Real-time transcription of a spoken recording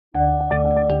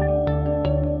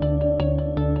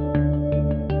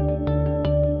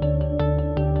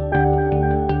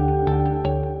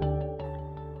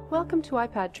to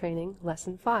iPad Training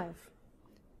Lesson 5.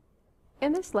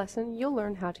 In this lesson, you'll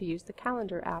learn how to use the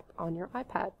Calendar app on your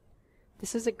iPad.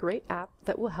 This is a great app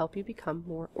that will help you become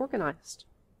more organized.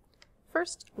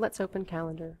 First, let's open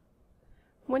Calendar.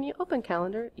 When you open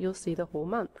Calendar, you'll see the whole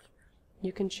month.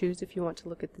 You can choose if you want to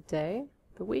look at the day,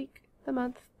 the week, the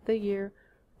month, the year,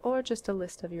 or just a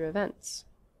list of your events.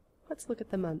 Let's look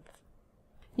at the month.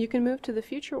 You can move to the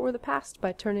future or the past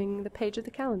by turning the page of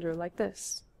the calendar like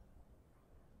this.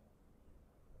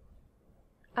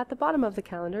 At the bottom of the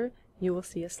calendar, you will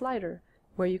see a slider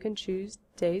where you can choose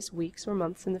days, weeks, or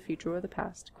months in the future or the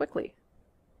past quickly.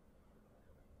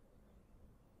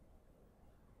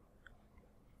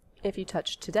 If you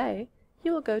touch Today,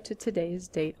 you will go to today's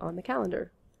date on the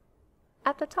calendar.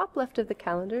 At the top left of the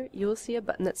calendar, you will see a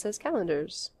button that says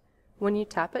Calendars. When you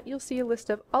tap it, you'll see a list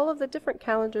of all of the different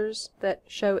calendars that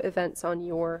show events on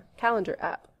your Calendar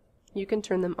app. You can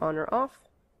turn them on or off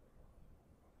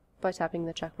by tapping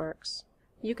the check marks.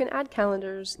 You can add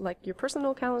calendars like your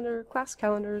personal calendar, class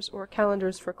calendars, or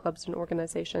calendars for clubs and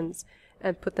organizations,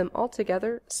 and put them all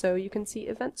together so you can see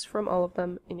events from all of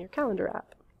them in your Calendar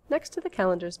app. Next to the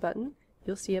Calendars button,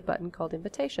 you'll see a button called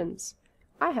Invitations.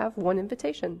 I have one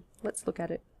invitation. Let's look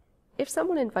at it. If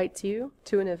someone invites you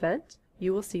to an event,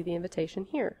 you will see the invitation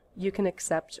here. You can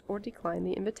accept or decline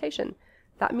the invitation.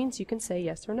 That means you can say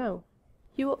yes or no.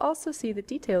 You will also see the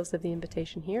details of the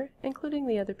invitation here, including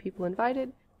the other people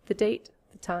invited, the date,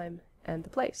 the time, and the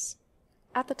place.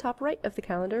 At the top right of the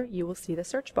calendar, you will see the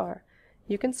search bar.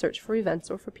 You can search for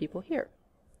events or for people here.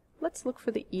 Let's look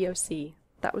for the EOC.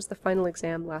 That was the final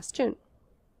exam last June.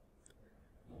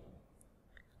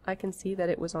 I can see that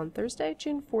it was on Thursday,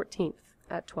 June 14th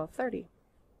at 12:30.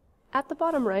 At the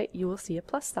bottom right, you will see a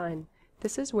plus sign.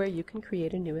 This is where you can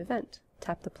create a new event.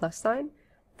 Tap the plus sign,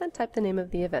 then type the name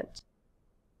of the event,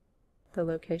 the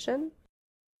location,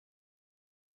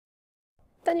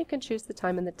 then you can choose the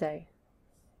time and the day.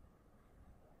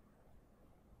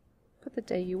 Put the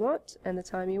day you want and the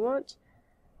time you want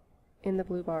in the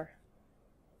blue bar.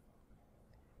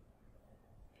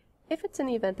 If it's an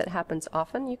event that happens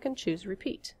often, you can choose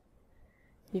Repeat.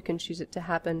 You can choose it to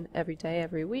happen every day,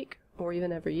 every week, or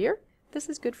even every year. This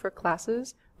is good for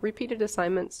classes, repeated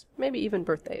assignments, maybe even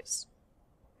birthdays.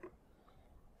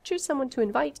 Choose someone to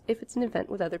invite if it's an event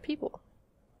with other people.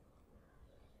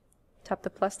 Tap the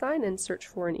plus sign and search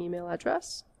for an email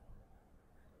address.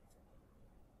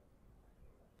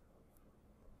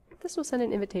 This will send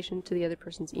an invitation to the other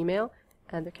person's email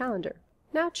and their calendar.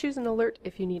 Now choose an alert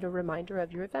if you need a reminder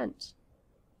of your event.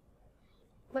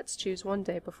 Let's choose one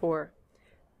day before.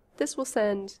 This will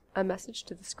send a message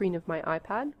to the screen of my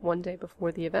iPad one day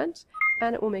before the event,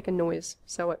 and it will make a noise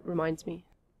so it reminds me.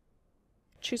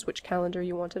 Choose which calendar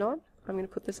you want it on. I'm going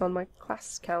to put this on my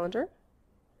class calendar.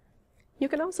 You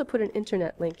can also put an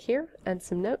internet link here and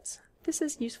some notes. This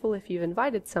is useful if you've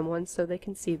invited someone so they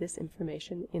can see this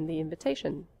information in the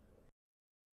invitation.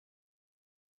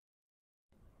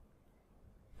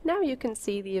 Now you can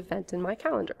see the event in my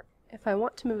calendar. If I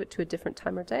want to move it to a different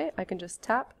time or day, I can just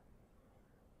tap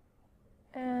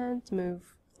and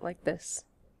move like this.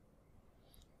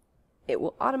 It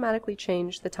will automatically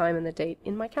change the time and the date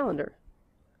in my calendar.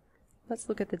 Let's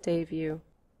look at the day view.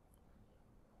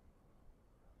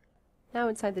 Now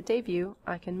inside the day view,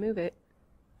 I can move it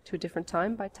to a different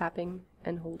time by tapping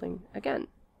and holding again.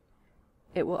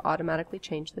 It will automatically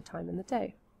change the time and the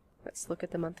day. Let's look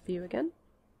at the month view again.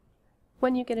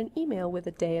 When you get an email with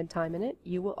a day and time in it,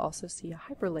 you will also see a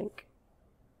hyperlink.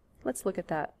 Let's look at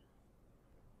that.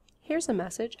 Here's a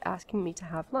message asking me to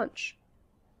have lunch.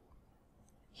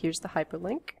 Here's the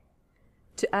hyperlink.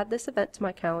 To add this event to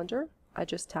my calendar, I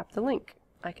just tap the link.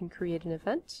 I can create an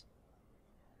event,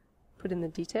 put in the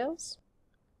details,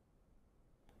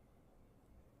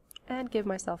 and give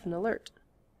myself an alert.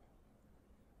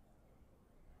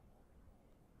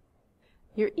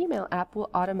 Your email app will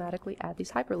automatically add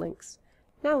these hyperlinks.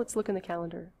 Now let's look in the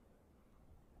calendar.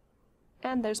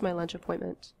 And there's my lunch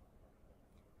appointment.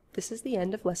 This is the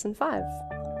end of Lesson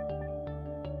 5.